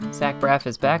Zach Braff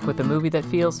is back with a movie that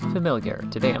feels familiar.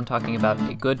 Today I'm talking about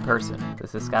A Good Person.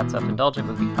 This is Scott's Self-Indulgent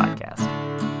Movie Podcast.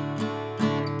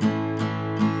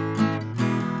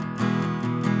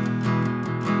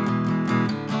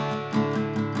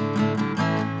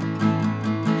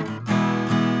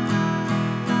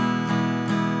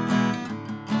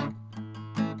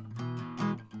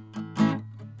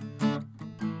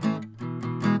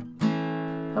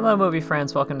 Hello, movie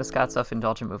friends. Welcome to Scott's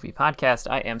Self-Indulgent Movie Podcast.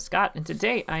 I am Scott, and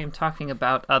today I am talking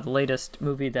about the latest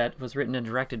movie that was written and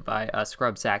directed by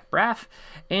Scrub Zach Braff.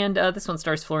 And this one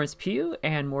stars Florence Pugh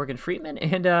and Morgan Freeman.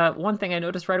 And one thing I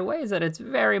noticed right away is that it's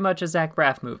very much a Zach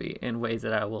Braff movie in ways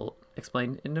that I will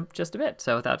explain in just a bit.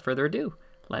 So without further ado,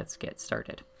 let's get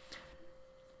started.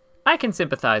 I can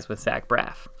sympathize with Zach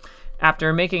Braff.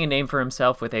 After making a name for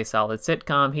himself with a solid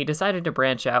sitcom, he decided to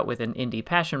branch out with an indie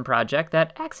passion project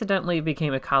that accidentally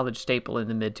became a college staple in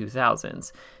the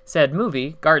mid-2000s. Said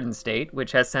movie, Garden State,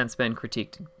 which has since been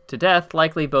critiqued to death,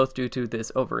 likely both due to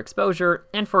this overexposure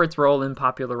and for its role in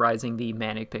popularizing the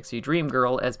manic pixie dream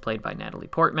girl as played by Natalie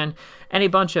Portman, and a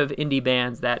bunch of indie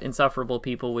bands that insufferable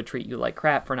people would treat you like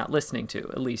crap for not listening to,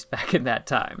 at least back in that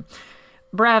time.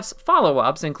 Braff's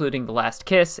follow-ups, including The Last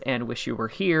Kiss and Wish You Were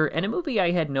Here, and a movie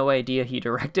I had no idea he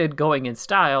directed, Going in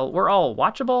Style, were all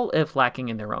watchable if lacking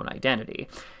in their own identity.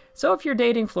 So if you're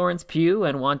dating Florence Pugh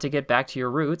and want to get back to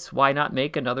your roots, why not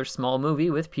make another small movie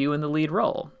with Pugh in the lead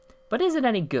role? But is it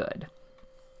any good?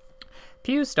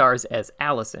 Pugh stars as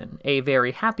Allison, a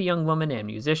very happy young woman and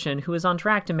musician who is on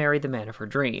track to marry the man of her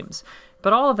dreams.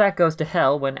 But all of that goes to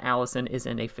hell when Allison is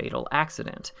in a fatal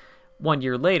accident. 1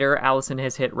 year later, Allison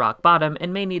has hit rock bottom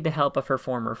and may need the help of her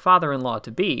former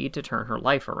father-in-law-to-be to turn her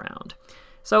life around.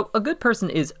 So, A Good Person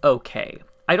is okay.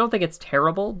 I don't think it's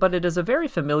terrible, but it is a very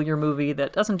familiar movie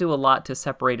that doesn't do a lot to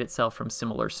separate itself from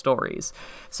similar stories.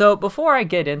 So, before I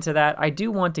get into that, I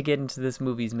do want to get into this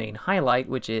movie's main highlight,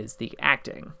 which is the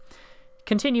acting.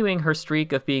 Continuing her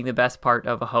streak of being the best part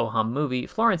of a ho-hum movie,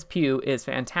 Florence Pugh is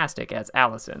fantastic as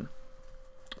Allison.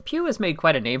 Pugh has made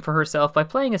quite a name for herself by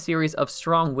playing a series of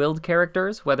strong-willed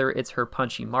characters, whether it's her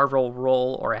punchy Marvel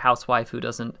role or a housewife who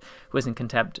isn't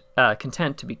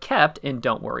content to be kept in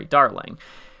Don't Worry, Darling.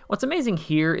 What's amazing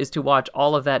here is to watch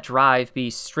all of that drive be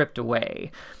stripped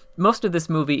away. Most of this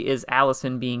movie is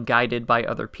Allison being guided by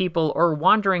other people or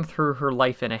wandering through her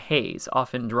life in a haze,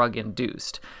 often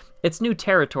drug-induced. It's new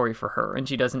territory for her, and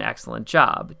she does an excellent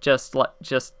job. Just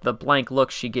the blank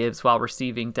looks she gives while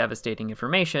receiving devastating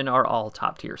information are all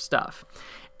top-tier stuff.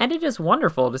 And it is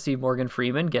wonderful to see Morgan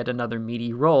Freeman get another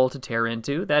meaty role to tear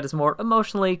into that is more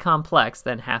emotionally complex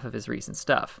than half of his recent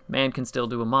stuff. Man can still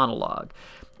do a monologue.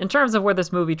 In terms of where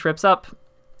this movie trips up,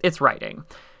 it's writing.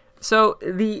 So,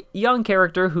 the young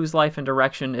character whose life and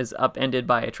direction is upended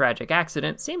by a tragic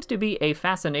accident seems to be a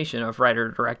fascination of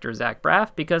writer-director Zach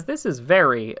Braff because this is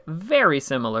very, very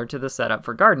similar to the setup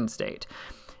for Garden State.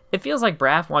 It feels like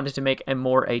Braff wanted to make a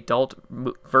more adult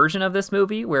version of this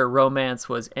movie where romance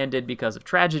was ended because of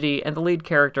tragedy and the lead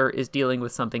character is dealing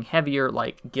with something heavier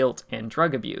like guilt and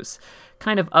drug abuse.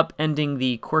 Kind of upending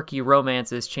the quirky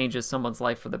romances changes someone's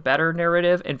life for the better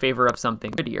narrative in favor of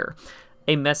something grittier.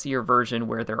 A messier version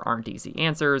where there aren't easy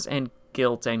answers, and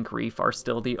guilt and grief are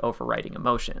still the overriding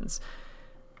emotions.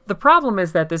 The problem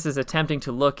is that this is attempting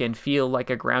to look and feel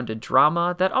like a grounded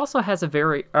drama that also has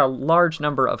a large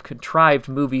number of contrived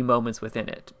movie moments within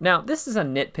it. Now, this is a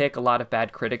nitpick a lot of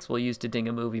bad critics will use to ding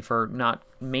a movie for not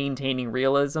maintaining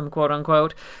realism,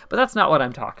 quote-unquote, but that's not what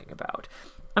I'm talking about.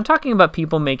 I'm talking about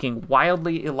people making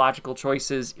wildly illogical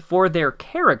choices for their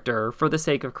character for the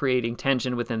sake of creating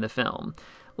tension within the film.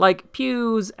 Like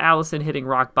Pugh's Allison hitting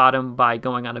rock bottom by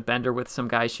going on a bender with some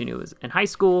guy she knew in high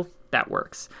school, that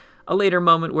works. A later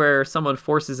moment where someone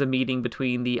forces a meeting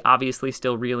between the obviously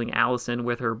still reeling Allison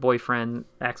with her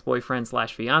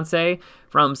ex-boyfriend/fiance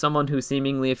from someone who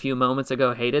seemingly a few moments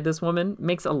ago hated this woman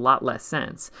makes a lot less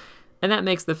sense. And that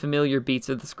makes the familiar beats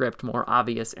of the script more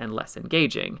obvious and less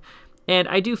engaging. And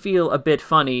I do feel a bit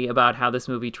funny about how this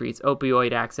movie treats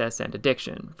opioid access and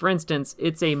addiction. For instance,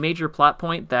 it's a major plot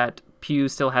point that Pugh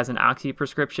still has an oxy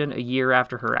prescription a year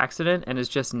after her accident and is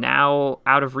just now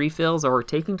out of refills or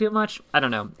taking too much. I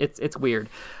don't know. It's weird.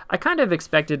 I kind of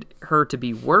expected her to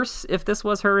be worse if this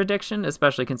was her addiction,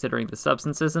 especially considering the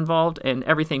substances involved, and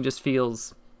everything just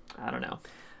feels, I don't know,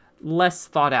 less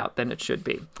thought out than it should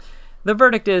be. The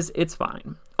verdict is, it's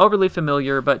fine. Overly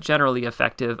familiar, but generally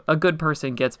effective. A Good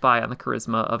Person gets by on the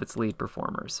charisma of its lead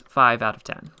performers. 5 out of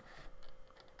 10.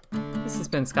 This has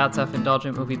been Scott's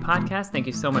Self-Indulgent Movie Podcast. Thank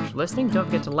you so much for listening. Don't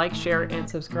forget to like, share, and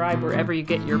subscribe wherever you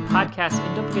get your podcasts.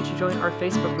 And don't forget to join our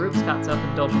Facebook group, Scott's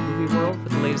Self-Indulgent Movie World, for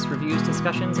the latest reviews,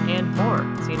 discussions, and more.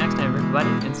 See you next time, everybody,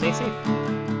 and stay safe.